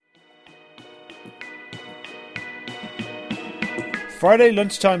Friday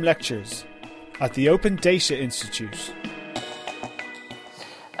lunchtime lectures at the Open Data Institute.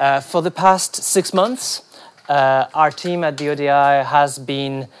 For the past 6 months, our team at the ODI has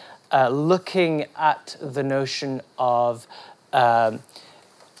been looking at the notion of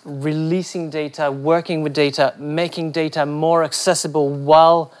releasing data, working with data, making data more accessible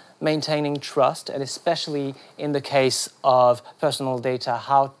while maintaining trust, and especially in the case of personal data,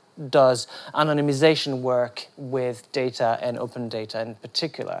 how does anonymization work with data and open data in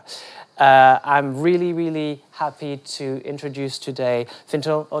particular. I'm really happy to introduce today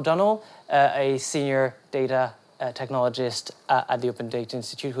Fionntán O'Donnell, a Senior Data Technologist at the Open Data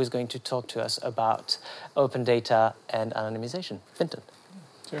Institute, who is going to talk to us about open data and anonymization. Fionntán.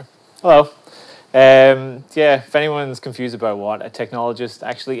 Sure. Hello. If anyone's confused about what a technologist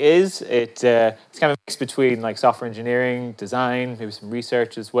actually is, it's kind of a mix between like software engineering, design, maybe some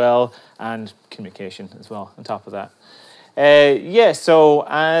research as well, and communication as well on top of that. So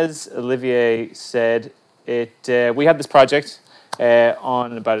as Olivier said, we had this project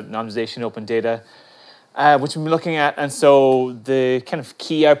on about anonymization, open data, which we've been looking at, and so the kind of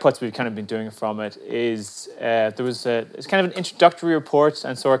key outputs we've kind of been doing from it is it's kind of an introductory report,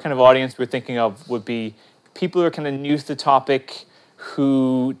 and so our kind of audience we're thinking of would be people who are kind of new to the topic,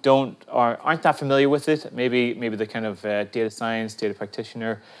 who aren't that familiar with it. Maybe the kind of data science, data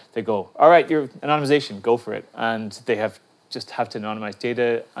practitioner. They go, all right, you're anonymization, go for it, and they have to anonymize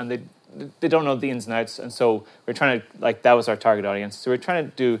data, and they don't know the ins and outs, and so we're trying to that was our target audience. So we're trying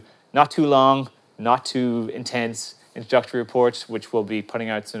to do not too long, not too intense introductory reports, which we'll be putting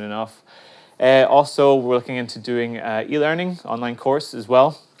out soon enough. Also, we're looking into doing e-learning online course as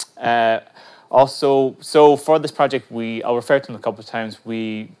well. So for this project, I'll refer to them a couple of times.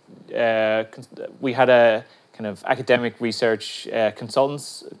 We had a kind of academic research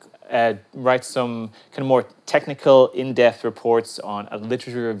consultants write some kind of more technical, in-depth reports on a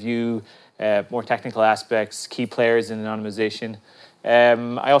literature review, more technical aspects, key players in anonymization.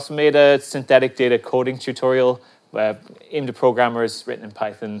 I also made a synthetic data coding tutorial aimed at programmers, written in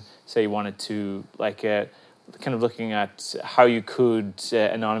Python. Say you wanted to kind of looking at how you could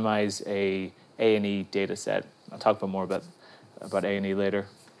anonymize a A&E data set. I'll talk about more about A&E later.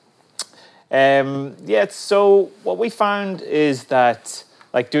 So what we found is that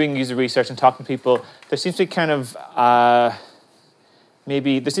doing user research and talking to people, there seems to be kind of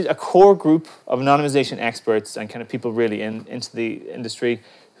maybe this is a core group of anonymization experts and kind of people really into the industry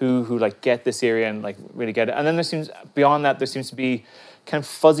who get this area and really get it. And then there seems to be kind of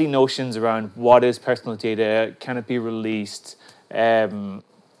fuzzy notions around what is personal data, can it be released, and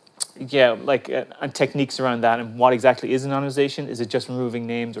techniques around that, and what exactly is anonymization. Is it just removing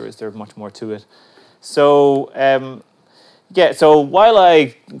names, or is there much more to it? So so while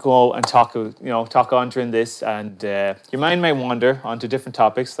I go and talk on during this, and your mind may wander onto different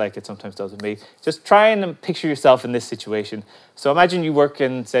topics, like it sometimes does with me, just try and picture yourself in this situation. So imagine you work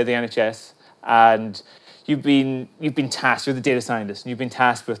in, say, the NHS, and you've been tasked, you're the data scientist, and you've been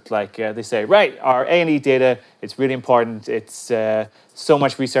tasked with, they say, right, our A&E data, it's really important, it's so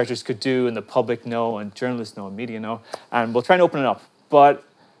much researchers could do, and the public know, and journalists know, and media know, and we'll try and open it up. But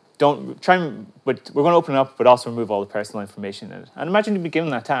we're going to open it up, but also remove all the personal information in it. And imagine you'd be given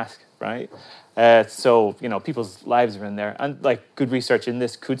that task, right? So people's lives are in there, and good research in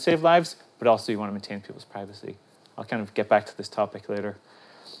this could save lives, but also you want to maintain people's privacy. I'll kind of get back to this topic later.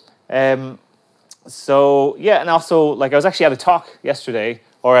 And also, I was actually at a talk yesterday,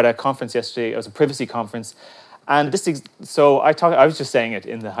 or at a conference yesterday. It was a privacy conference, and I was just saying it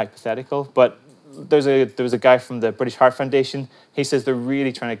in the hypothetical, but there was a guy from the British Heart Foundation. He says they're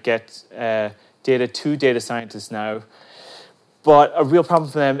really trying to get data to data scientists now. But a real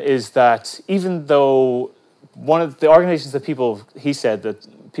problem for them is that even though one of the organizations that he said that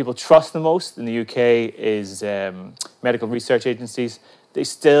people trust the most in the UK is medical research agencies, they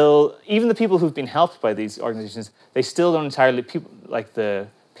still, even the people who've been helped by these organizations, they still don't entirely, people like the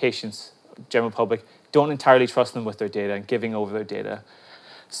patients, general public, don't entirely trust them with their data and giving over their data.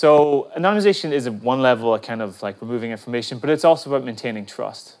 So anonymization is at one level a kind of removing information, but it's also about maintaining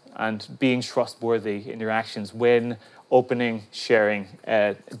trust and being trustworthy in your actions when opening, sharing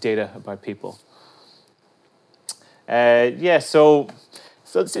data about people. So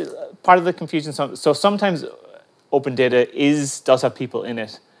this is part of the confusion. So sometimes open data does have people in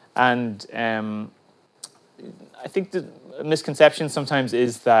it, and I think the misconception sometimes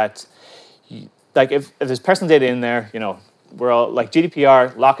is that if there's personal data in there, we're all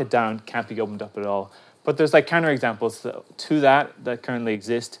GDPR, lock it down, can't be opened up at all. But there's counterexamples to that currently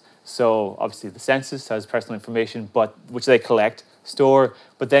exist. So obviously the census has personal information, which they collect, store,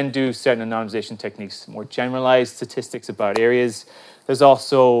 but then do certain anonymization techniques, more generalized statistics about areas. There's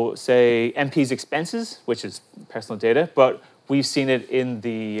also, say, MPs' expenses, which is personal data, but we've seen it in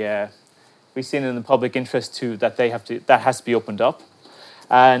the public interest too, that that has to be opened up.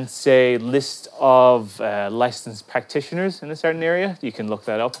 And say list of licensed practitioners in a certain area, you can look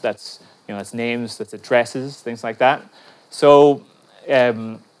that up. That's names, that's addresses, things like that. So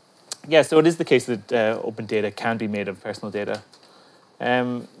so it is the case that open data can be made of personal data.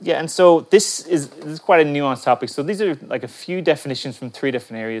 And so this is quite a nuanced topic. So these are like a few definitions from 3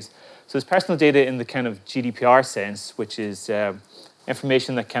 different areas. So there's personal data in the kind of GDPR sense, which is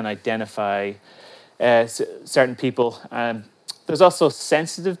information that can identify certain people. There's also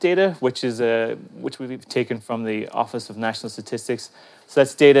sensitive data, which we've taken from the Office of National Statistics. So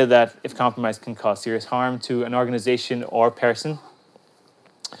that's data that, if compromised, can cause serious harm to an organization or person.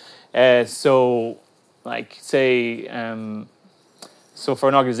 So for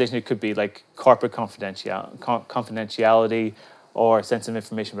an organization, it could be like corporate confidentiality or sensitive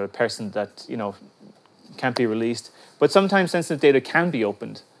information about a person that can't be released. But sometimes sensitive data can be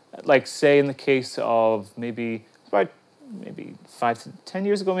opened. Like say in the case of maybe 5 to 10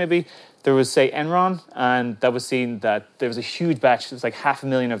 years ago, maybe there was say Enron, and that was seen that there was a huge batch. It was like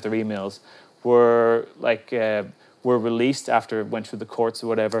 500,000 of their emails were released after it went through the courts or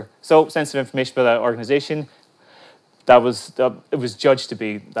whatever. So sensitive information about that organization, it was judged to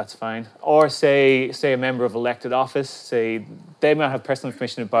be that's fine. Or say a member of elected office, say they might have personal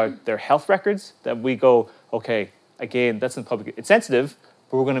information about their health records that we go, okay, again, that's in public. It's sensitive,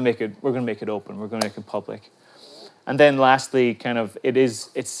 but we're going to make it open. We're going to make it public. And then lastly,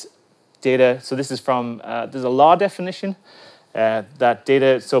 it's data. So this is from, there's a law definition that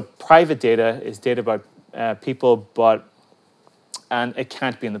data, so private data is data about people, and it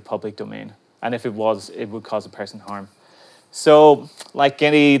can't be in the public domain. And if it was, it would cause a person harm. So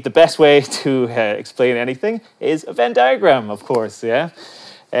the best way to explain anything is a Venn diagram, of course, yeah?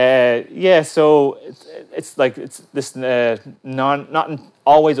 So it's this not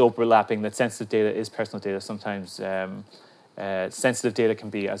always overlapping that sensitive data is personal data. Sometimes sensitive data can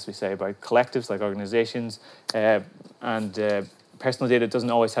be, as we say, about collectives like organizations, and personal data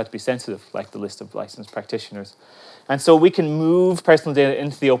doesn't always have to be sensitive, like the list of licensed practitioners. And so we can move personal data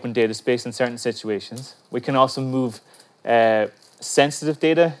into the open data space in certain situations. We can also move sensitive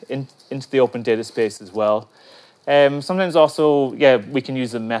data into the open data space as well. Sometimes also, we can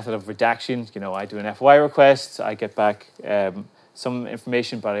use the method of redaction. I do an FOI request, I get back some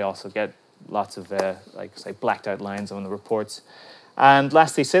information, but I also get lots of blacked out lines on the reports. And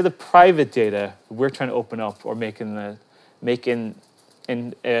lastly, say the private data we're trying to open up or we're trying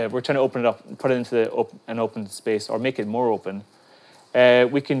to open it up and put it into an open space or make it more open.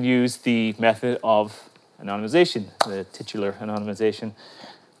 We can use the method of anonymization, the titular anonymization.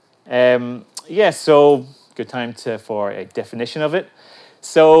 So good time for a definition of it.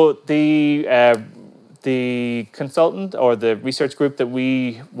 So the consultant or the research group that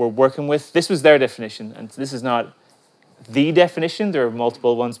we were working with, this was their definition, and this is not the definition. There are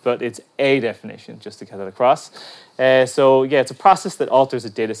multiple ones, but it's a definition, just to get that across. It's a process that alters a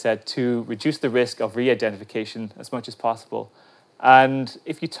data set to reduce the risk of re-identification as much as possible. And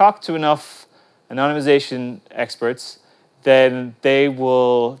if you talk to enough anonymization experts, then they're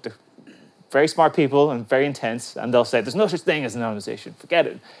very smart people and very intense, and they'll say there's no such thing as anonymization.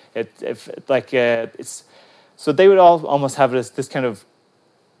 Forget it. So they would all almost have this kind of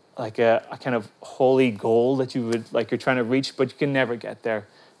like a kind of holy goal that you're trying to reach, but you can never get there.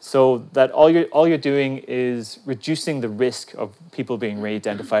 So that all you're doing is reducing the risk of people being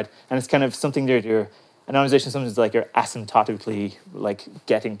re-identified, and it's kind of something that your anonymization is something like you're asymptotically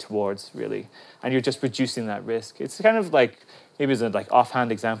getting towards, really, and you're just reducing that risk. It's kind of like, maybe as an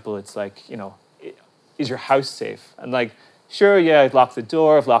offhand example, it's is your house safe? And sure, I've locked the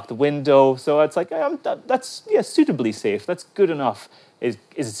door, I've locked the window, so it's that's suitably safe. That's good enough. Is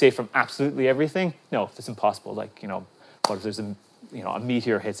it safe from absolutely everything? No, that's impossible. What if there's a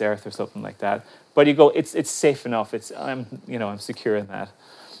meteor hits Earth or something like that? But you go, it's safe enough. I'm secure in that.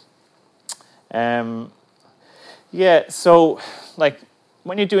 So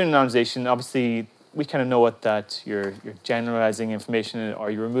when you're doing anonymization, obviously we kind of know that you're generalizing information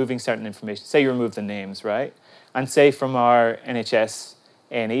or you're removing certain information. Say you remove the names, right? And say from our NHS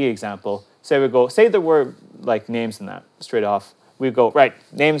A&E example, say there were names in that straight off. We go, right,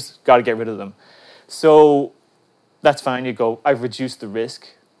 names, got to get rid of them. So that's fine. You go, I've reduced the risk.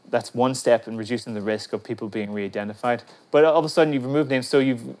 That's one step in reducing the risk of people being re-identified. But all of a sudden you've removed names, so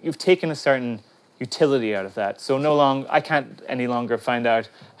you've taken a certain utility out of that. So I can't any longer find out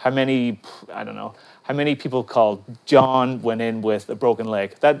how many people called John went in with a broken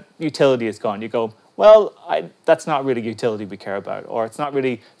leg. That utility is gone. You go, well, that's not really utility we care about, or it's not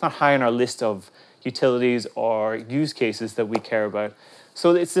high on our list of utilities or use cases that we care about.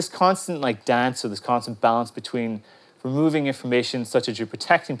 So it's this constant dance, or this constant balance between removing information such as you're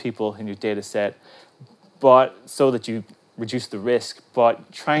protecting people in your data set, but so that you reduce the risk,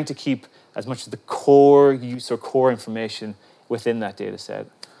 but trying to keep as much of the core use or core information within that data set.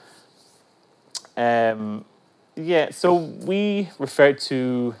 So we talked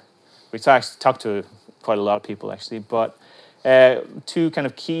to quite a lot of people actually, but two kind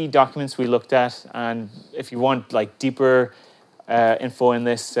of key documents we looked at, and if you want deeper info in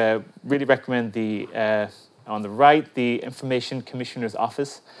this, really recommend on the right, the Information Commissioner's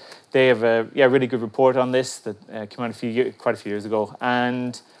Office. They have a really good report on this that came out quite a few years ago.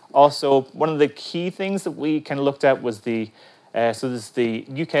 And also, one of the key things that we kind of looked at was so this is the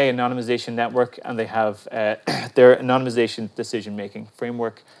UK Anonymisation Network, and they have their anonymisation decision-making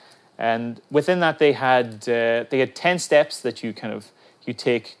framework. And within that, they had 10 steps that you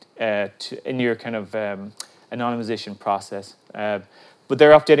take in your kind of anonymisation process. But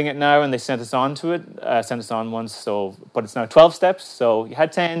they're updating it now, and they sent us on once. But it's now 12 steps. So you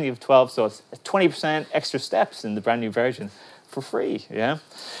had 10, you have 12. So it's 20% extra steps in the brand new version for free. Yeah.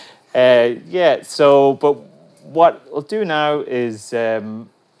 But what we'll do now is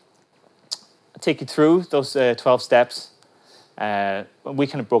take you through those 12 steps. We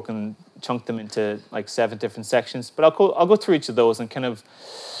kind of chunked them into 7 different sections. But I'll go through each of those and kind of.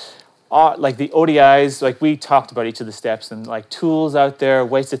 The ODIs, we talked about each of the steps and tools out there,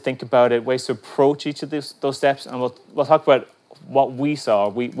 ways to think about it, ways to approach each of those steps, and we'll talk about what we saw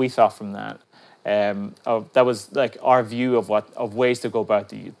from that. That was our view of ways to go about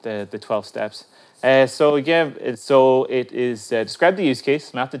the 12 steps. It is describe the use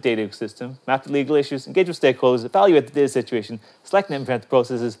case, map the data ecosystem, map the legal issues, engage with stakeholders, evaluate the data situation, select and implement the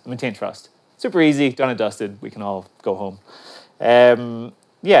processes, and maintain trust. Super easy, done and dusted. We can all go home.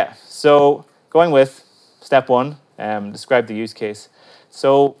 So going with step 1, describe the use case.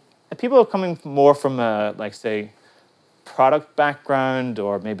 So people are coming more from say product background,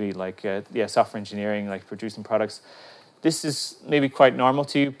 or maybe software engineering, producing products. This is maybe quite normal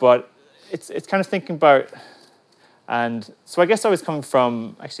to you, but it's kind of thinking about, and so I guess I was coming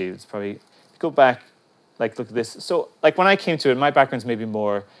from, actually it's probably, go back, look at this. So when I came to it, my background's maybe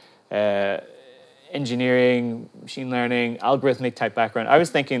more engineering, machine learning, algorithmic type background. I was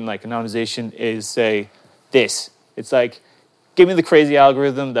thinking anonymization is, say, this. It's give me the crazy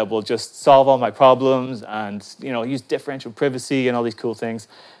algorithm that will just solve all my problems and use differential privacy and all these cool things.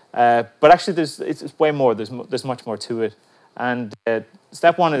 But actually, it's way more. There's much more to it. And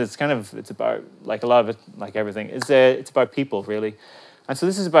step 1 is it's about a lot of it, everything. It's about people really, and so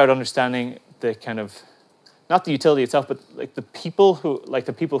this is about understanding the kind of, not the utility itself, but the people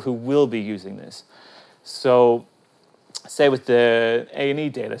who will be using this. So, say with the A&E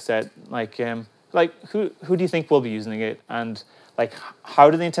data set, who do you think will be using it, and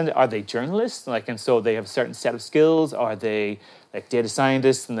how do they intend it? Are they journalists, and so they have a certain set of skills? Are they data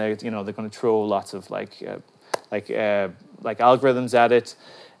scientists, and they're going to throw lots of algorithms at it?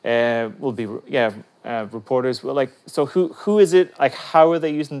 Will be reporters. Well, so who is it? How are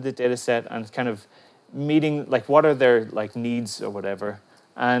they using the data set, and kind of meeting what are their needs or whatever?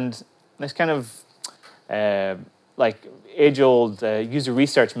 And there's kind of age-old user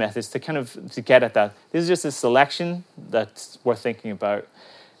research methods to get at that. This is just a selection that's worth thinking about.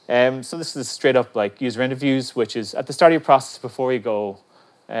 So this is straight up user interviews, which is at the start of your process before you go.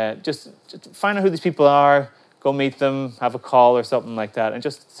 Just find out who these people are, go meet them, have a call or something like that, and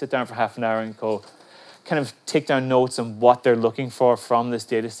just sit down for half an hour and go kind of take down notes on what they're looking for from this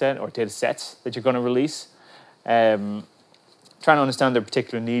data set or data sets that you're going to release. Trying to understand their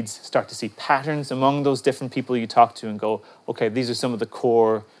particular needs, start to see patterns among those different people you talk to and go, okay, these are some of the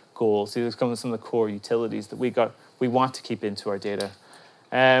core goals. These are some of the core utilities that we want to keep into our data.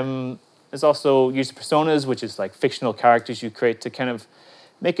 There's also user personas, which is fictional characters you create to kind of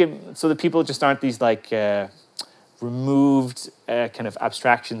make it so that people just aren't these removed kind of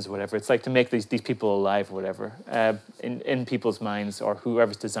abstractions or whatever. It's to make these people alive or whatever in people's minds, or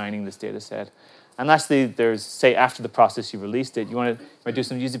whoever's designing this data set. And lastly, there's, say, after the process you released it, you might do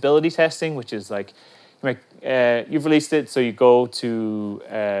some usability testing, which is you've released it, so you go to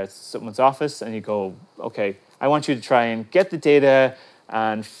someone's office and you go, okay, I want you to try and get the data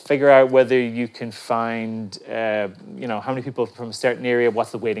and figure out whether you can find, how many people from a certain area,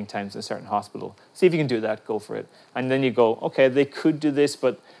 what's the waiting times in a certain hospital. See if you can do that, go for it. And then you go, okay, they could do this,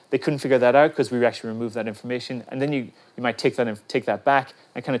 but they couldn't figure that out because we actually removed that information. And then you might take that back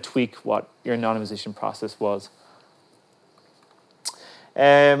and kind of tweak what your anonymization process was.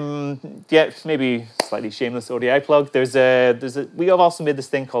 Maybe slightly shameless ODI plug. We have also made this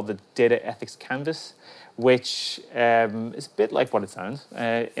thing called the Data Ethics Canvas, which is a bit like what it sounds,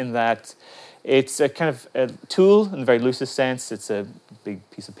 in that it's a kind of a tool in the very loosest sense. It's a big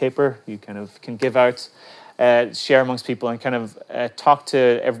piece of paper you kind of can give out, share amongst people, and kind of talk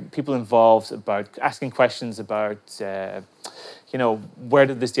to people involved about asking questions about, where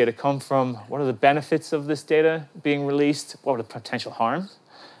did this data come from? What are the benefits of this data being released? What are the potential harms?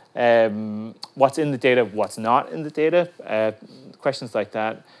 What's in the data? What's not in the data? Questions like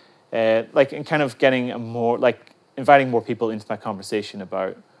that. And kind of getting inviting more people into that conversation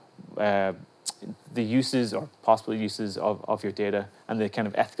about the uses or possible uses of your data and the kind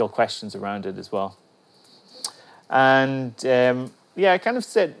of ethical questions around it as well. And I kind of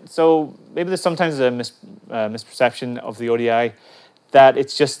said, so maybe there's sometimes a misperception of the ODI that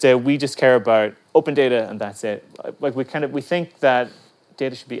it's just we just care about open data and that's it. Like we think that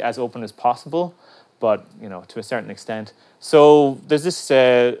data should be as open as possible, but to a certain extent. So there's this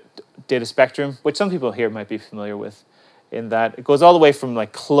data spectrum, which some people here might be familiar with, in that it goes all the way from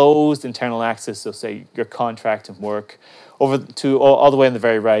like closed internal access, so say your contract and work, over to all the way on the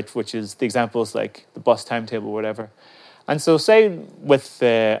very right, which is the examples like the bus timetable or whatever. And so say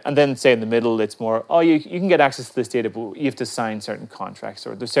and then say in the middle, it's more, you can get access to this data, but you have to sign certain contracts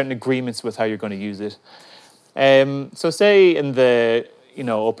or there's certain agreements with how you're going to use it. So say in the,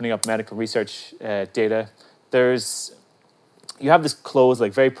 opening up medical research data, you have this closed,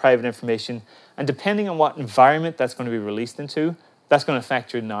 like very private information, and depending on what environment that's going to be released into, that's going to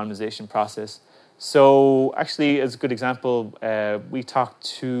affect your anonymization process. So actually, as a good example, we talked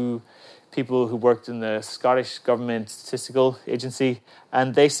to people who worked in the Scottish Government Statistical Agency,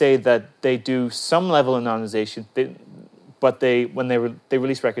 and they say that they do some level of anonymization, but when they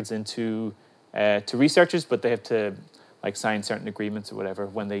release records into to researchers, but they have to sign certain agreements or whatever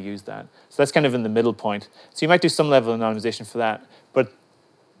when they use that. So that's kind of in the middle point. So you might do some level of anonymization for that, but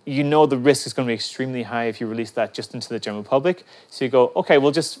the risk is going to be extremely high if you release that just into the general public. So you go, okay,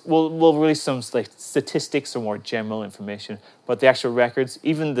 we'll release some statistics or more general information, but the actual records,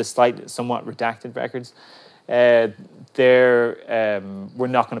 even the somewhat redacted records, we're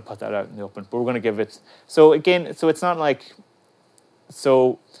not going to put that out in the open, but we're going to give it. So again, it's not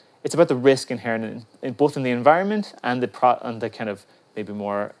it's about the risk inherent in both in the environment and the kind of maybe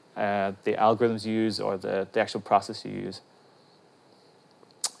more the algorithms you use or the actual process you use.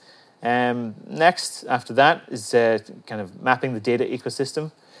 Next, after that, is kind of mapping the data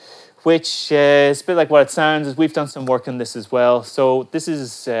ecosystem, which is a bit like what it sounds. Is we've done some work on this as well. So this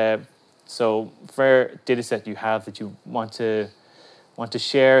is so for a data set you have that you want to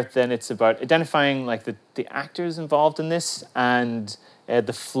share, then it's about identifying the actors involved in this and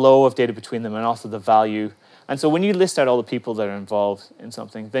the flow of data between them and also the value. And so when you list out all the people that are involved in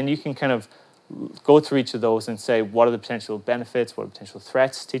something, then you can kind of go through each of those and say what are the potential benefits, what are the potential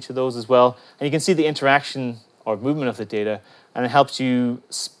threats to each of those as well. And you can see the interaction or movement of the data, and it helps you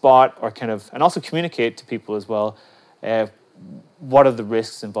spot or and also communicate to people as well what are the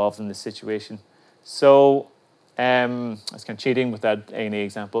risks involved in this situation. So I was kind of cheating with that A&E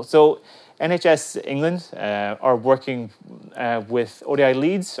example. So NHS England are working with ODI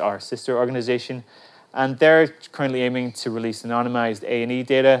Leeds, our sister organisation, and they're currently aiming to release anonymised A&E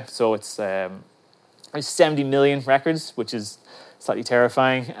data. So it's 70 million records, which is slightly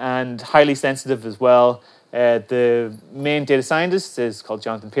terrifying and highly sensitive as well. The main data scientist is called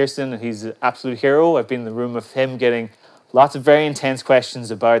Jonathan Pearson, and he's an absolute hero. I've been in the room with him getting lots of very intense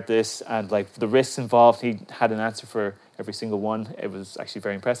questions about this and the risks involved. He had an answer for every single one. It was actually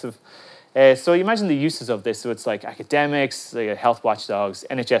very impressive. So you imagine the uses of this. So it's academics, health watchdogs,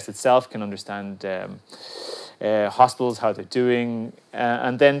 NHS itself can understand hospitals, how they're doing,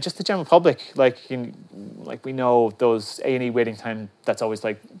 and then just the general public. We know those A&E waiting time, that's always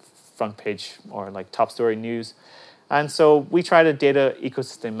front page or top story news. And so we tried a data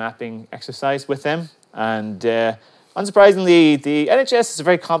ecosystem mapping exercise with them. And unsurprisingly, the NHS is a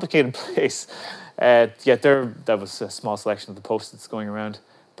very complicated place. That was a small selection of the post-its going around.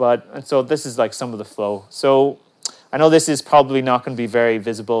 And so this is some of the flow. So I know this is probably not going to be very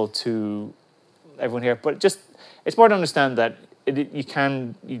visible to everyone here, but it's more to understand that you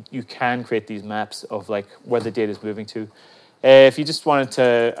can create these maps of where the data is moving to. If you just wanted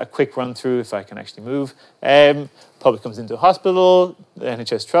a quick run through, if I can actually move, public comes into a hospital, the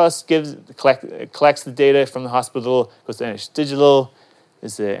NHS Trust collects the data from the hospital, goes to NHS Digital,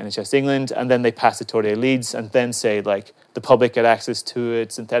 is the NHS England, and then they pass it to ODI leads, and then say like the public get access to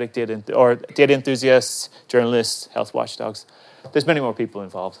it, synthetic data, or data enthusiasts, journalists, health watchdogs. There's many more people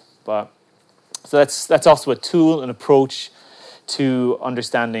involved, but so that's also a tool, an approach to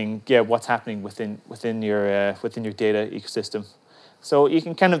understanding what's happening within your data ecosystem. So you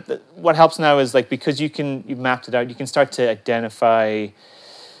can kind of, what helps now is like, because you've mapped it out, you can start to identify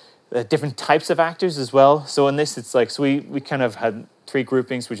different types of actors as well. So in this, it's like, so we kind of had 3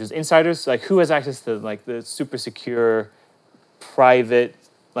 groupings, which is insiders, like who has access to like the super secure, private,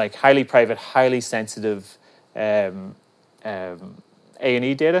 like highly private, highly sensitive A&E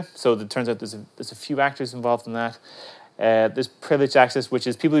data. So it turns out there's a few actors involved in that. There's privileged access, which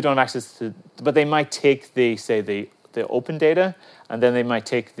is people who don't have access to, but they might take the open data, and then they might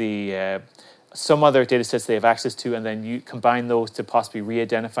take some other data sets they have access to, and then you combine those to possibly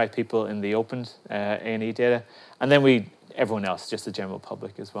re-identify people in the open A&E data, and then everyone else, just the general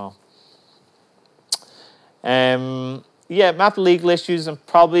public as well. Map legal issues. I'm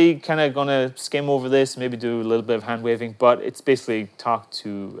probably kind of going to skim over this, maybe do a little bit of hand waving, but it's basically talk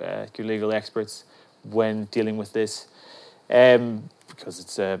to your legal experts when dealing with this. Because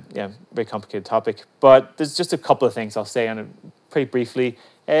it's a very complicated topic. But there's just a couple of things I'll say on it pretty briefly.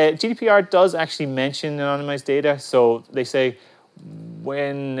 GDPR does actually mention anonymized data. So they say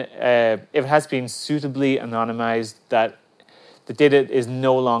when if it has been suitably anonymized, that the data is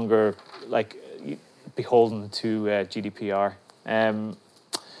no longer like beholden to GDPR.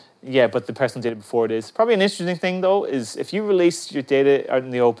 But the personal data before it is. Probably an interesting thing though is if you release your data out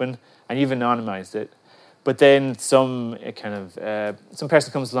in the open and you've anonymized it, but then some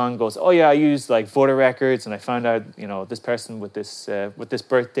person comes along and goes, oh yeah, I used like voter records and I found out, this person with this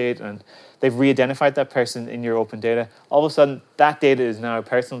birth date, and they've re-identified that person in your open data. All of a sudden, that data is now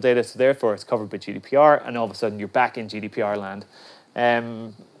personal data, so therefore it's covered by GDPR, and all of a sudden you're back in GDPR land.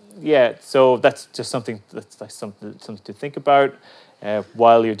 So that's just something something to think about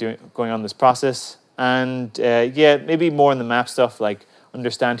while you're going on this process. And maybe more in the map stuff, like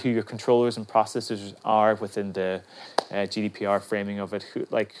understand who your controllers and processors are within the GDPR framing of it,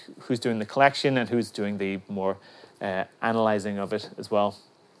 who's doing the collection and who's doing the more analyzing of it as well.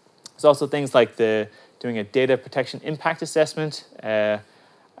 There's also things like doing a data protection impact assessment.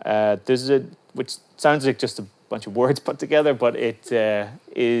 Which sounds like just a bunch of words put together, but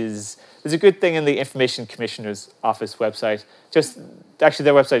there's a good thing in the Information Commissioner's Office website. Actually,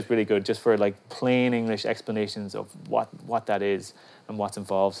 their website is really good, just for like plain English explanations of what that is and what's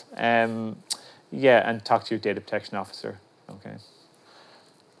involved. And talk to your data protection officer. Okay.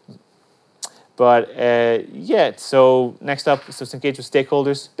 But so next up, to engage with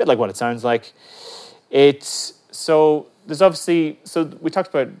stakeholders, a bit like what it sounds like. There's obviously, we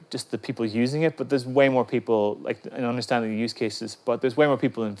talked about just the people using it, but there's way more people, like in understanding the use cases, but there's way more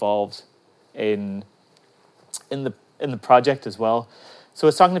people involved in the project as well. So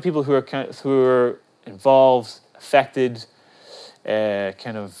it's talking to people who are involved, affected,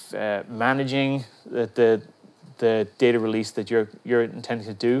 managing the data release that you're intending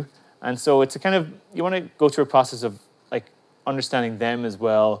to do. And so it's you want to go through a process of like understanding them as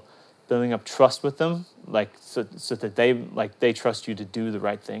well, building up trust with them, so that they trust you to do the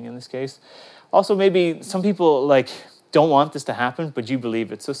right thing in this case. Also, maybe some people don't want this to happen, but you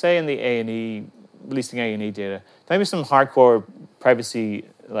believe it. So say in the A&E, releasing A&E data, there may be some hardcore privacy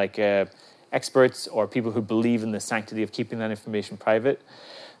experts or people who believe in the sanctity of keeping that information private,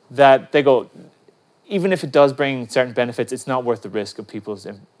 that they go, even if it does bring certain benefits, it's not worth the risk of people's...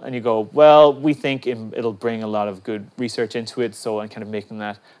 And you go, well, we think it'll bring a lot of good research into it, so I'm kind of making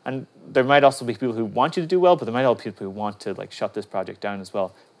that. And there might also be people who want you to do well, but there might also be people who want to shut this project down as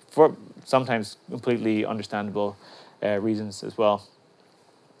well, for sometimes completely understandable reasons as well.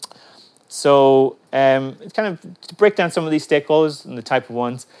 So it's kind of to break down some of these stakeholders and the type of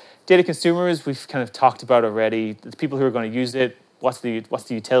ones. Data consumers, we've kind of talked about already. The people who are going to use it, what's the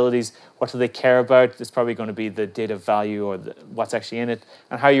utilities, what do they care about? It's probably going to be the data value or what's actually in it,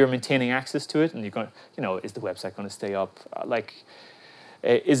 and how you're maintaining access to it. And you're going, is the website going to stay up?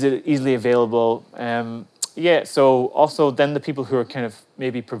 Is it easily available? So also then the people who are kind of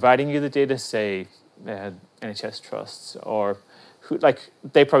maybe providing you the data, say NHS trusts, or who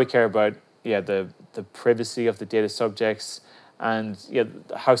they probably care about the privacy of the data subjects, and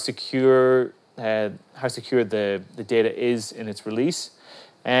how secure the data is in its release.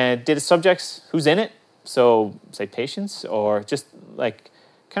 And data subjects, who's in it? So say patients, or just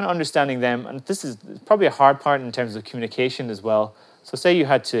kind of understanding them. And this is probably a hard part in terms of communication as well. So say you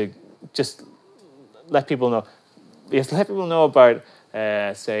had to just let people know. You have to let people know about,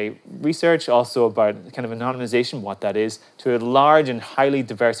 say, research, also about kind of anonymization, what that is, to a large and highly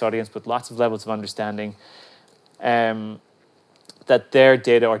diverse audience with lots of levels of understanding, that their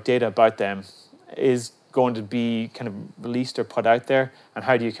data or data about them is going to be kind of released or put out there, and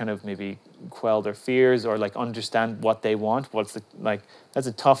how do you kind of maybe quell their fears or like understand what they want? What's the like? That's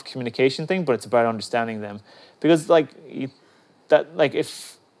a tough communication thing, but it's about understanding them, because like if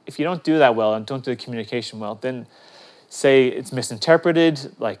you don't do that well and don't do the communication well, then say it's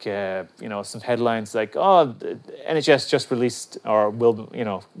misinterpreted, like some headlines like, oh, the NHS just released or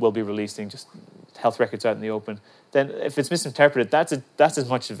will be releasing just health records out in the open. Then if it's misinterpreted, that's as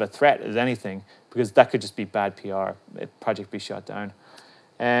much of a threat as anything, because that could just be bad PR. A project be shut down.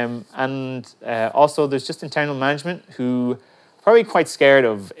 Also there's just internal management who are probably quite scared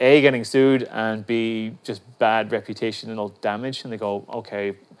of A, getting sued, and B, just bad reputational damage. And they go,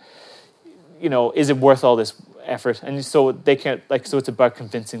 okay, is it worth all this effort? And so they can't, so it's about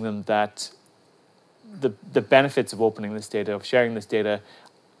convincing them that the benefits of opening this data, of sharing this data,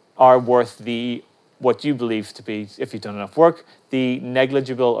 are worth what you believe to be, if you've done enough work, the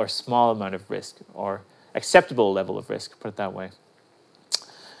negligible or small amount of risk, or acceptable level of risk, put it that way.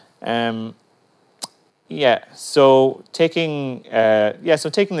 So taking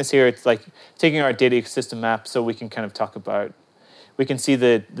this here, it's like taking our data ecosystem map, so we can kind of talk about, we can see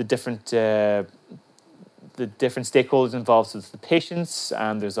the different stakeholders involved. So it's the patients,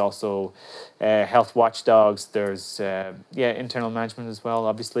 and there's also health watchdogs. There's internal management as well,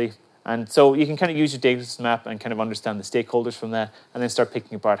 obviously. And so you can kind of use your data map and kind of understand the stakeholders from that, and then start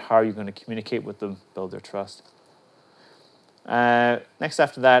picking apart how you're going to communicate with them, build their trust. Next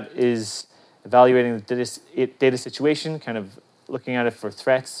after that is evaluating the data situation, kind of looking at it for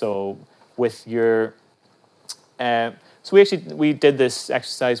threats. So with your, we did this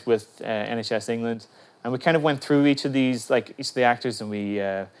exercise with NHS England, and we kind of went through each of the actors, and we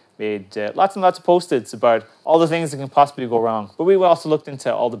made lots and lots of post-its about all the things that can possibly go wrong. But we also looked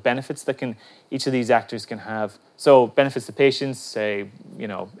into all the benefits that each of these actors can have. So benefits to patients, say,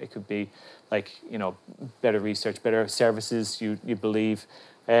 it could be better research, better services, you believe.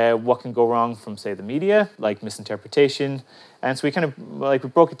 What can go wrong from, say, the media, like misinterpretation. And so we kind of, we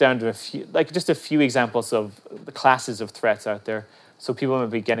broke it down to just a few examples of the classes of threats out there. So people might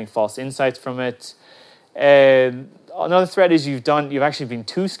be getting false insights from it. Another threat is you've actually been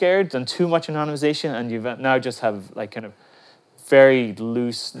too scared, done too much anonymization, and you've now just have kind of very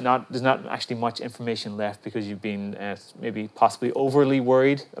loose, there's not actually much information left, because you've been maybe possibly overly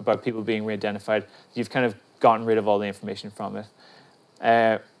worried about people being re-identified. You've kind of gotten rid of all the information from it.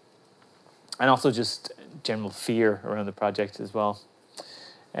 And also just general fear around the project as well.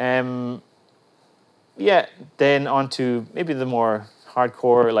 Then on to maybe the more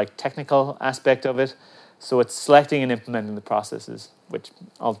hardcore, technical aspect of it. So it's selecting and implementing the processes, which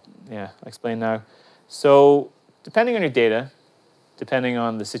I'll explain now. So depending on your data, depending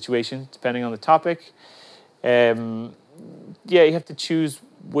on the situation, depending on the topic, you have to choose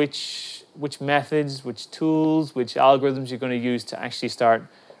which methods, which tools, which algorithms you're going to use to actually start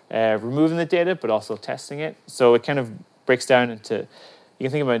removing the data, but also testing it. So it kind of breaks down into, you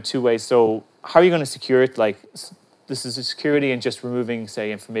can think about it in two ways. So how are you going to secure it? This is the security and just removing,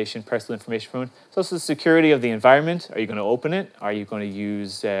 say, personal information from it. It's also the security of the environment. Are you going to open it? Are you going to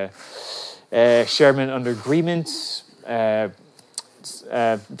use sharing under agreements, things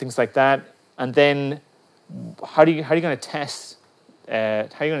like that? And then how are you going to test? How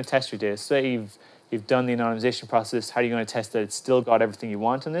are you going to test your data? Say you've done the anonymization process. How are you going to test that it's still got everything you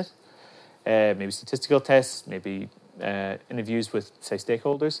want in it? Maybe statistical tests, maybe interviews with, say,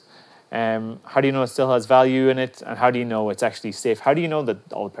 stakeholders. How do you know it still has value in it? And how do you know it's actually safe? How do you know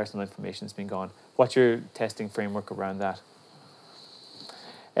that all the personal information has been gone? What's your testing framework around that?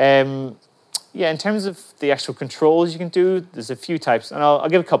 In terms of the actual controls you can do, there's a few types. And I'll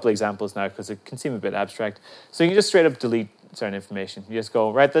give a couple of examples now, because it can seem a bit abstract. So you can just straight up delete certain information. You just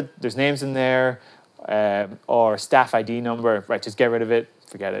go, right, there's names in there, or staff ID number, right, just get rid of it.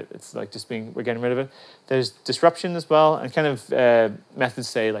 Forget it. It's we're getting rid of it. There's disruption as well, and kind of methods,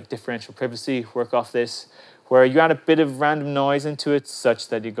 say, like differential privacy, work off this, where you add a bit of random noise into it, such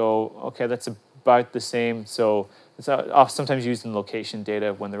that you go, okay, that's about the same. So it's sometimes used in location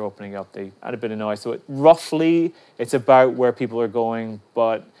data when they're opening up. They add a bit of noise. So roughly, it's about where people are going,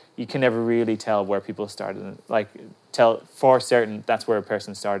 but you can never really tell where people started. Tell for certain that's where a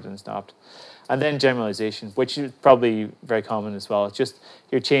person started and stopped. And then generalization, which is probably very common as well. It's just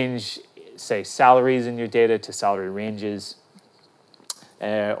you change, say, salaries in your data to salary ranges.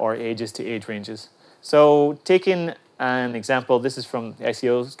 or ages to age ranges. So taking an example, this is from the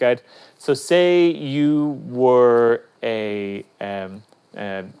ICO's guide. So say you were a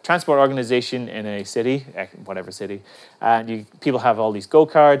transport organization in a city, whatever city, and people have all these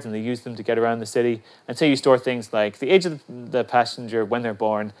go-karts and they use them to get around the city. And say you store things like the age of the passenger, when they're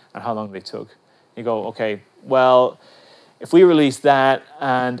born, and how long they took. You go, okay, well, if we release that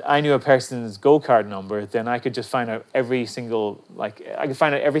and I knew a person's go-kart number, then I could just find out every single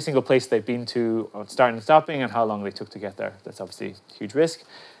place they've been to, starting and stopping, and how long they took to get there. That's obviously a huge risk.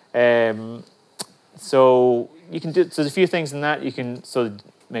 So you can do, so there's a few things in that. You can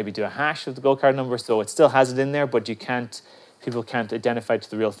maybe do a hash of the go-kart number, so it still has it in there, but people can't identify it to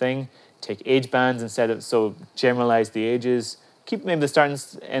the real thing. Take age bands instead of, so generalize the ages, keep maybe the start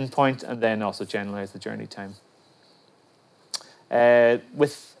and end point, and then also generalize the journey time.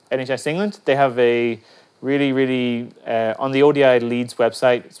 With NHS England, they have a really, on the ODI Leeds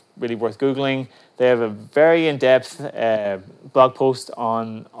website, it's really worth Googling. They have a very in-depth blog post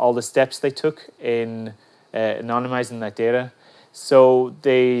on all the steps they took in anonymizing that data. So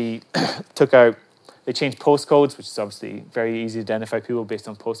they they changed postcodes, which is obviously very easy to identify people based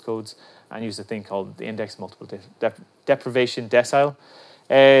on postcodes, and used a thing called the index multiple deprivation decile.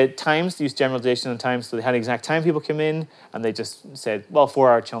 Times, they used generalization on times, so they had exact time people came in, and they just said, well,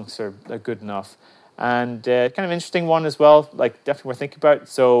 4-hour chunks are good enough. And kind of interesting one as well, like definitely worth thinking about.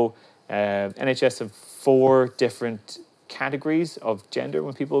 So NHS have 4 different categories of gender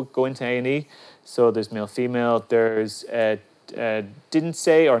when people go into A&E. So there's male, female, there's didn't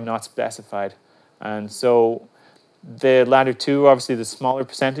say or not specified. And so the latter two, obviously the smaller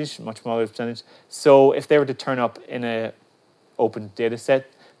percentage, much smaller percentage. So if they were to turn up in a open data set,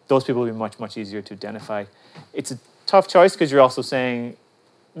 those people will be much easier to identify. It's a tough choice because you're also saying,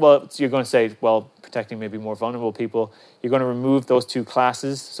 well, you're going to say, well, protecting maybe more vulnerable people. You're going to remove those 2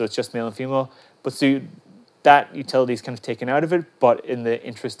 classes, so it's just male and female. But so that utility is kind of taken out of it, but in the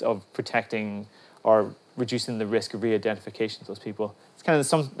interest of protecting or reducing the risk of re-identification of those people. It's kind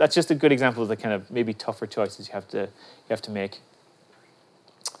of that's just a good example of the kind of maybe tougher choices you have to make.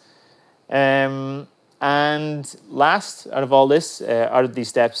 And last, out of all this, out of these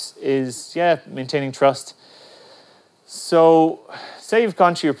steps, is maintaining trust. So, say you've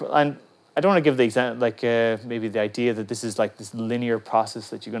gone to and I don't want to give the example, like maybe the idea that this is like this linear process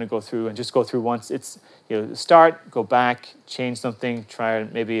that you're going to go through and just go through once. It's start, go back, change something, try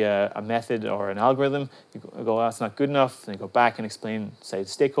maybe a method or an algorithm. You go, oh, that's not good enough. Then you go back and explain, say, to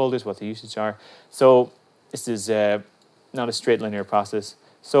stakeholders what the usages are. So this is not a straight linear process.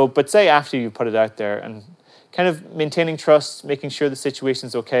 So, but say after you put it out there and kind of maintaining trust, making sure the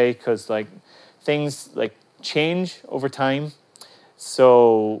situation's okay, because like things like change over time.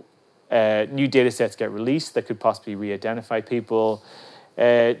 So new data sets get released that could possibly re-identify people.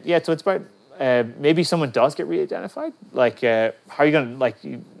 So it's about maybe someone does get re-identified. Like how are you going to,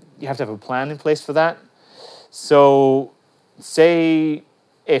 you have to have a plan in place for that. So say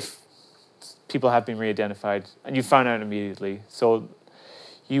if people have been re-identified and you found out immediately, so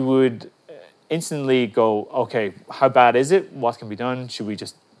you would instantly go, okay, how bad is it? What can be done? Should we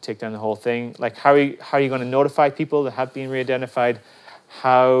just take down the whole thing? Like, how are you going to notify people that have been re-identified?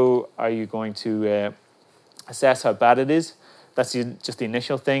 How are you going to assess how bad it is? That's just the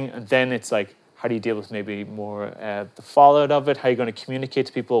initial thing. And then it's like, how do you deal with maybe more the fallout of it? How are you going to communicate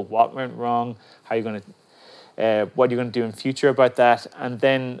to people what went wrong? How are you going to, what are you going to do in future about that? And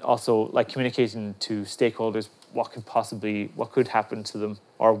then also like communicating to stakeholders what could happen to them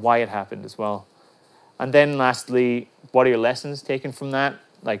or why it happened as well. And then lastly, what are your lessons taken from that?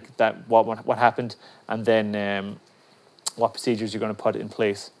 Like that, what happened? And then what procedures you're going to put in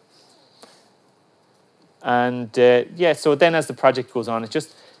place. And so then as the project goes on,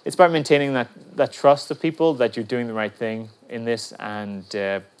 it's about maintaining that trust of people that you're doing the right thing in this, and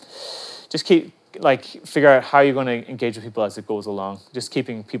just figure out how you're going to engage with people as it goes along. Just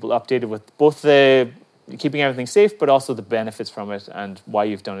keeping people updated with both keeping everything safe, but also the benefits from it and why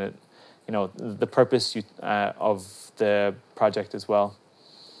you've done it. The purpose of the project as well.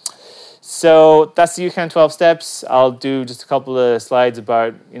 So that's the UCAN 12 steps. I'll do just a couple of slides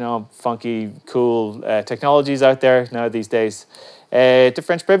about, funky, cool technologies out there now these days. To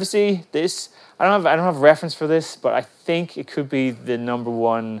French privacy, I don't have a reference for this, but I think it could be the number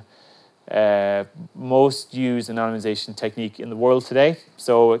one most used anonymization technique in the world today.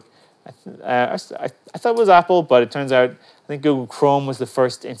 So I thought it was Apple, but it turns out I think Google Chrome was the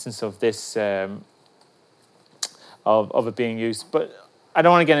first instance of this of it being used. But I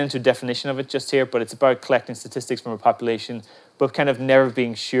don't want to get into a definition of it just here, but it's about collecting statistics from a population, but kind of never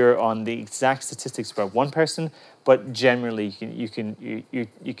being sure on the exact statistics about one person. But generally, you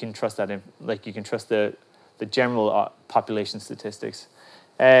can trust that you can trust the general population statistics.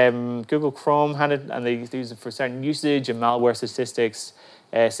 Google Chrome had it, and they use it for certain usage and malware statistics.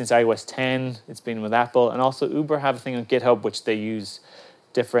 Since iOS 10, it's been with Apple, and also Uber have a thing on GitHub which they use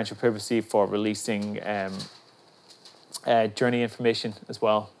differential privacy for releasing journey information as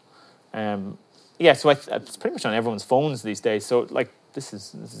well. So it's pretty much on everyone's phones these days. So this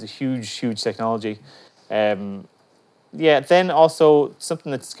is a huge technology. Then also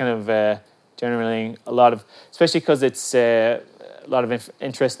something that's kind of generating a lot of, especially because it's a lot of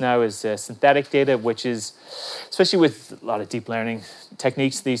interest now, is synthetic data, which is, especially with a lot of deep learning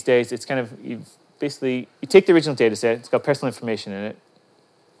techniques these days, it's kind of, you take the original data set, it's got personal information in it,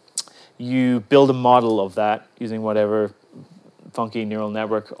 you build a model of that using whatever funky neural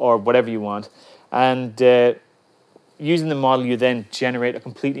network or whatever you want, and using the model, you then generate a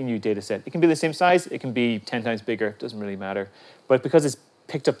completely new data set. It can be the same size, it can be 10 times bigger, it doesn't really matter. But because it's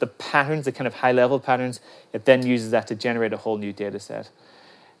picked up the patterns, the kind of high-level patterns, it then uses that to generate a whole new data set.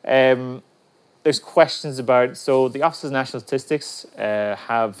 There's questions about, so the Office of National Statistics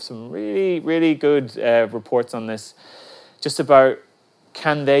have some really good reports on this, just about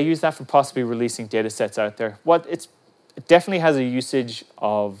can they use that for possibly releasing data sets out there. It definitely has a usage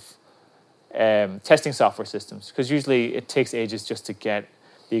of testing software systems, because usually it takes ages just to get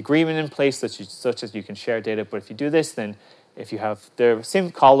the agreement in place such as you can share data. But if you do this, then if you have the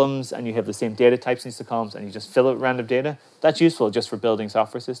same columns and you have the same data types in these columns and you just fill it with random data, that's useful just for building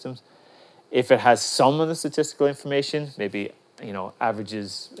software systems. If it has some of the statistical information, maybe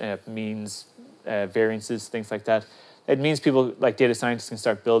averages, means, variances, things like that, it means people like data scientists can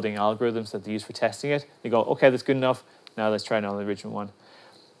start building algorithms that they use for testing it. They go, okay, that's good enough. Now let's try it on the original one.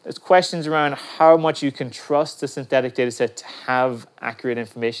 There's questions around how much you can trust the synthetic data set to have accurate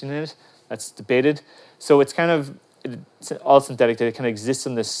information in it. That's debated. So it's kind of, all synthetic data kind of exists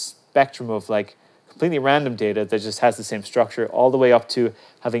in this spectrum of completely random data that just has the same structure, all the way up to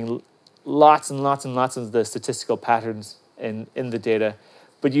having lots and lots and lots of the statistical patterns in the data.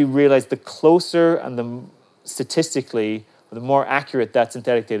 But you realize the closer and the statistically, the more accurate that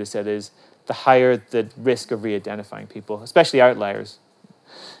synthetic data set is, the higher the risk of re-identifying people, especially outliers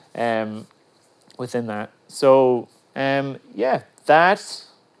within that. So that's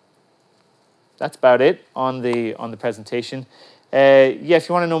about it on the presentation. If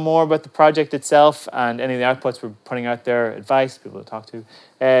you want to know more about the project itself and any of the outputs we're putting out there, advice, people to talk to,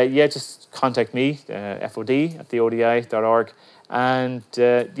 just contact me, fod@theodi.org. And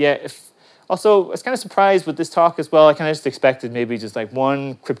also, I was kind of surprised with this talk as well. I kind of just expected maybe just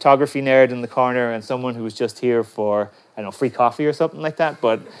one cryptography nerd in the corner and someone who was just here for, free coffee or something like that.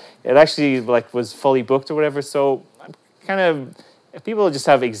 But it actually was fully booked or whatever. So I'm kind of, if people just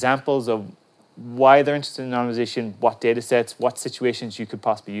have examples of why they're interested in anonymization, what data sets, what situations you could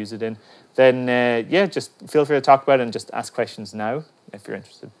possibly use it in, then just feel free to talk about it and just ask questions now if you're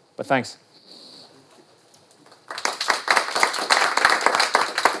interested. But thanks.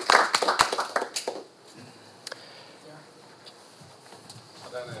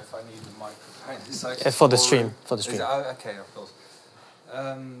 For the stream. Okay, of course.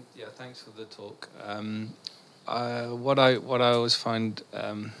 Thanks for the talk. What I always find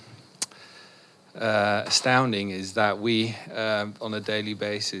astounding is that we, on a daily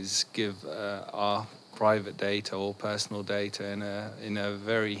basis, give our private data or personal data in a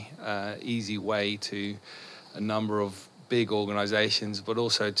very easy way to a number of big organizations, but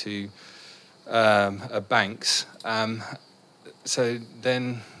also to banks. So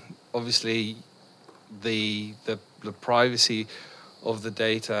then, obviously, the privacy of the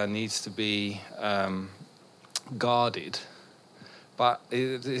data needs to be guarded. But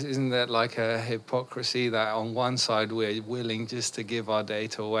isn't that like a hypocrisy that on one side we're willing just to give our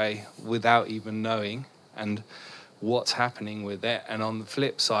data away without even knowing and what's happening with it, and on the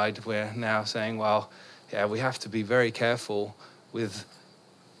flip side we're now saying, we have to be very careful with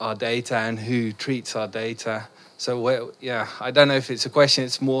our data and who treats our data. So I don't know if it's a question.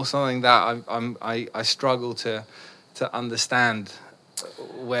 It's more something that I struggle to understand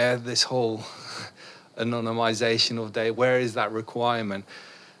where this whole anonymization of data, where is that requirement?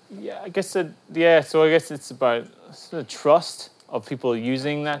 I guess so I guess it's about the trust of people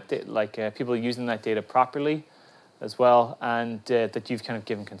using that, people using that data properly as well, and that you've kind of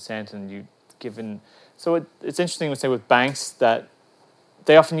given consent and you've given. So it's interesting to say with banks that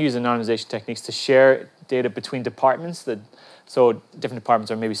they often use anonymization techniques to share data between departments. So different departments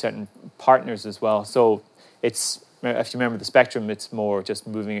are maybe certain partners as well. So it's if you remember the spectrum, it's more just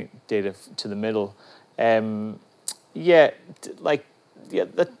moving data to the middle. The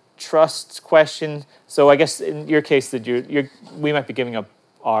trust question. So I guess in your case that we might be giving up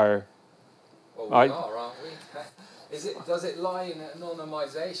our. Well, we are, aren't we? Does it lie in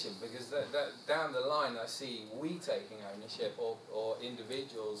anonymisation? Because down the line, I see we taking ownership or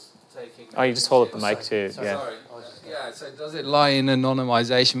individuals taking. Oh, you just hold up the mic too. Sorry. Yeah. So does it lie in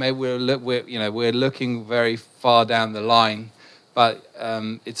anonymisation? Maybe we're looking very far down the line, but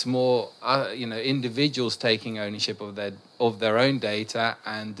it's more individuals taking ownership of their own data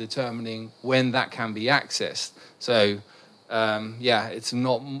and determining when that can be accessed. So. It's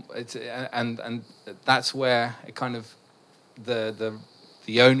not. And that's where it kind of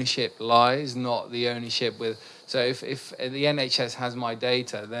the ownership lies, not the ownership with. So if the NHS has my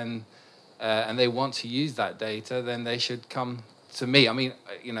data, then and they want to use that data, then they should come to me. I mean,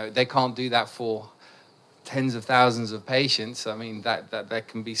 they can't do that for tens of thousands of patients. I mean, that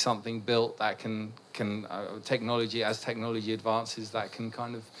can be something built that can technology advances that can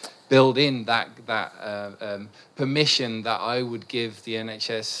kind of build in that permission that I would give the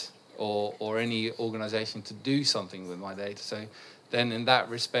NHS or any organisation to do something with my data. So then, in that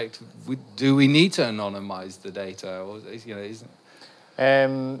respect, do we need to anonymise the data, or isn't?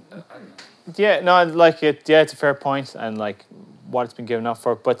 It's a fair point, and like what it's been given up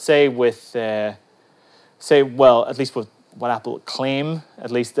for. But say with at least with what Apple claim,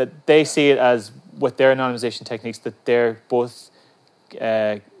 at least that they see it as with their anonymisation techniques that they're both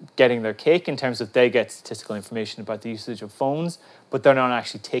getting their cake in terms of they get statistical information about the usage of phones, but they're not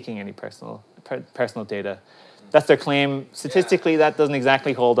actually taking any personal data. That's their claim. Statistically, that doesn't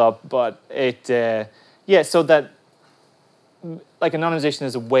exactly hold up, but it so that like anonymization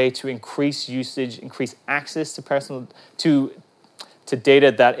is a way to increase usage, increase access to to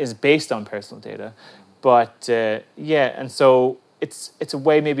data that is based on personal data. But and so it's a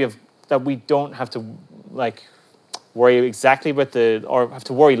way maybe of that we don't have to like worry exactly about or have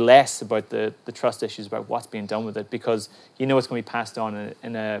to worry less about the trust issues about what's being done with it, because it's going to be passed on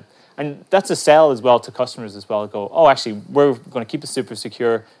and that's a sell as well to customers as well. Go, oh, actually, we're going to keep it super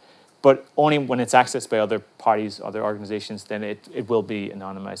secure, but only when it's accessed by other parties, other organizations, then it will be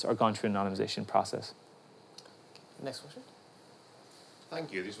anonymized or gone through an anonymization process. Next question.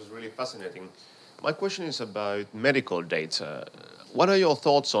 Thank you. This was really fascinating. My question is about medical data. What are your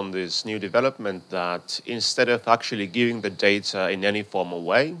thoughts on this new development that instead of actually giving the data in any formal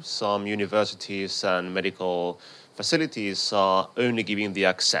way, some universities and medical facilities are only giving the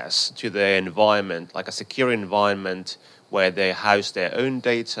access to their environment, like a secure environment where they house their own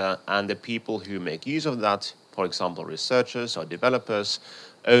data, and the people who make use of that, for example, researchers or developers,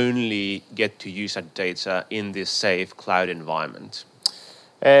 only get to use that data in this safe cloud environment?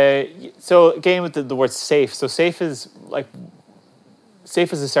 So again, with the word safe. So safe is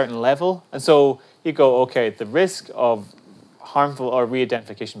a certain level, and so you go, okay, the risk of harmful or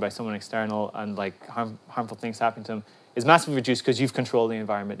re-identification by someone external and like harmful things happening to them is massively reduced because you've controlled the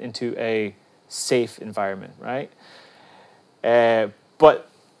environment into a safe environment, right? But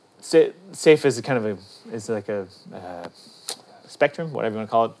safe is like a spectrum, whatever you want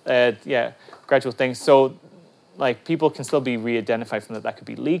to call it. Gradual thing. So like people can still be re-identified from that. That could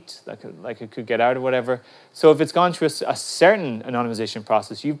be leaked. It could get out or whatever. So if it's gone through a certain anonymization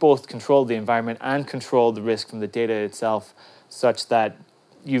process, you've both controlled the environment and controlled the risk from the data itself, such that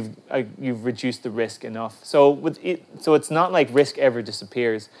you've reduced the risk enough. So it's not like risk ever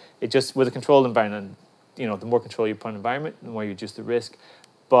disappears. It just with a controlled environment, the more control you put on the environment, the more you reduce the risk.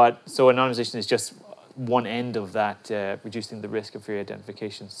 But so anonymization is just one end of that, reducing the risk of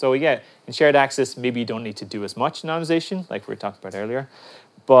re-identification. So in shared access, maybe you don't need to do as much anonymization, like we were talking about earlier,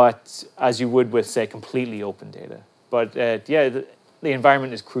 but as you would with, say, completely open data. But the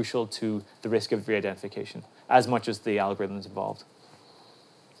environment is crucial to the risk of re-identification, as much as the algorithms involved.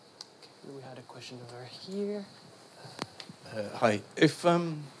 We had a question over here. Hi. If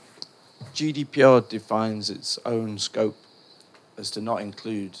GDPR defines its own scope as to not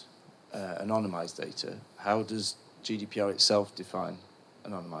include anonymized data, how does GDPR itself define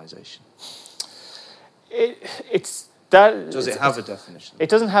anonymization? Does it have a definition? It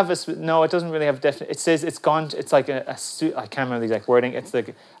doesn't have no, it doesn't really have a definition. It says it's like I can't remember the exact wording. It's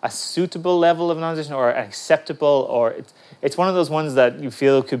like a suitable level of anonymization or acceptable, or it's one of those ones that you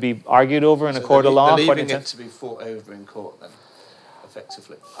feel could be argued over in a court of law. They're leaving it to be fought over in court then,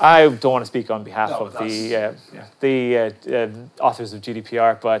 effectively. I don't want to speak on behalf of the authors of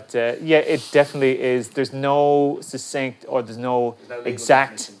GDPR, but it definitely is. There's no succinct or there's no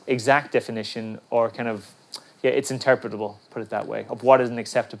exact definition or kind of it's interpretable, put it that way, of what is an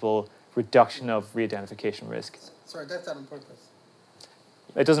acceptable reduction of re-identification risk. Sorry, that's done on purpose.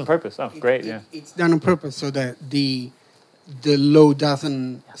 It does on purpose. Oh, great, yeah. It's done on purpose so that the law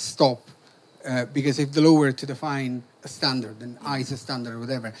doesn't stop. Because if the law were to define a standard, an ISO standard or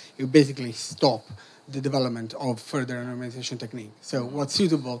whatever, it would basically stop the development of further anonymization technique. So what's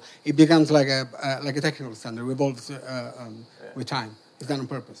suitable, it becomes like a technical standard, evolves with time. It's done on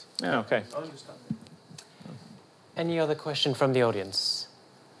purpose. Yeah, okay. I understand. Any other question from the audience?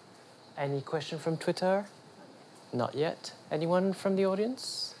 Any question from Twitter? Not yet. Anyone from the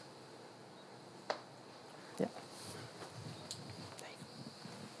audience? Yeah.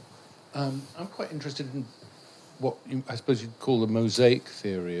 I'm quite interested in what I suppose you'd call the mosaic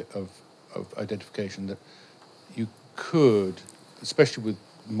theory of identification, that you could, especially with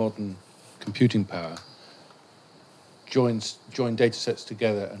modern computing power, join data sets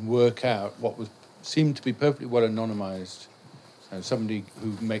together and work out what seemed to be perfectly well anonymized. Somebody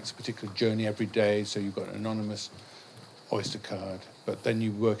who makes a particular journey every day, so you've got an anonymous Oyster card, but then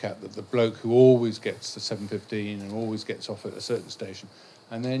you work out that the bloke who always gets the 7:15 and always gets off at a certain station,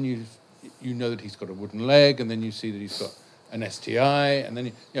 and then you know that he's got a wooden leg, and then you see that he's got an STI, and then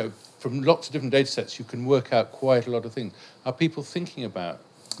you know from lots of different data sets you can work out quite a lot of things. Are people thinking about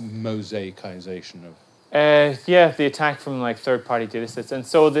mosaicization of? The attack from like third-party data sets. And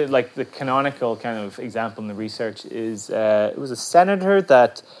so the canonical kind of example in the research is it was a senator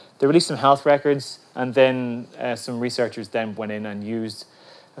that they released some health records, and then some researchers then went in and used,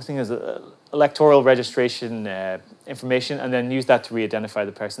 I think it was electoral registration information, and then used that to re-identify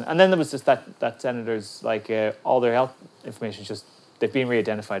the person. And then there was just that senator's all their health information they've been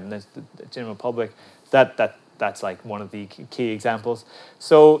re-identified, and the general public that's like one of the key examples.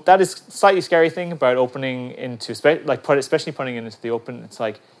 So that is a slightly scary thing about opening into, especially putting it into the open. It's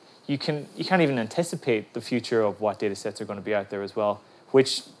like you can't even anticipate the future of what data sets are going to be out there as well,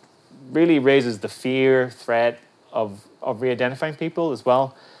 which really raises the threat of re-identifying people as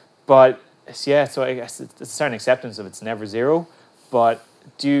well. But yeah, so I guess it's a certain acceptance of it's never zero. But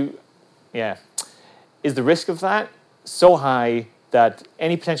is the risk of that so high that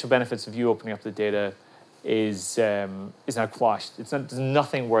any potential benefits of you opening up the data is now quashed? There's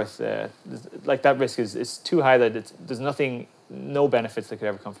nothing worth that risk is too high that there's no benefits that could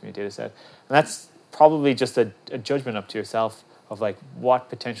ever come from your data set, and that's probably just a judgment up to yourself of like what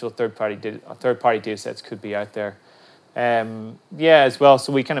potential third party data sets could be out there. As well.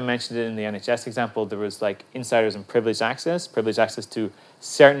 So we kind of mentioned it in the NHS example. There was like insiders and privileged access to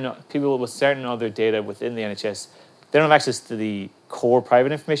certain people with certain other data within the NHS. They don't have access to the core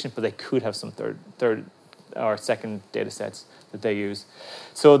private information, but they could have some third or second data sets that they use.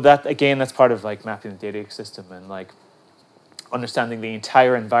 So that, again, that's part of like mapping the data ecosystem and like understanding the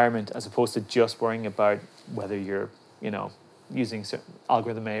entire environment as opposed to just worrying about whether you're, using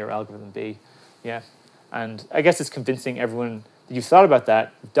algorithm A or algorithm B. Yeah. And I guess it's convincing everyone that you've thought about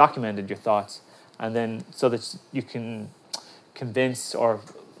that, documented your thoughts, and then so that you can convince or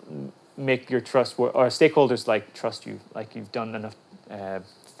make your trust, or stakeholders like trust you, like you've done enough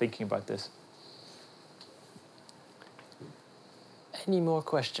thinking about this. Any more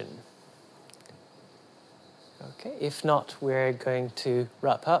question? Okay, if not, we're going to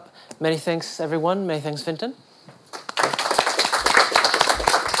wrap up. Many thanks, everyone. Many thanks, Fionntán.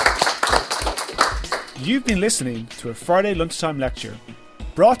 You've been listening to a Friday lunchtime lecture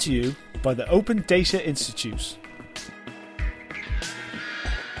brought to you by the Open Data Institute.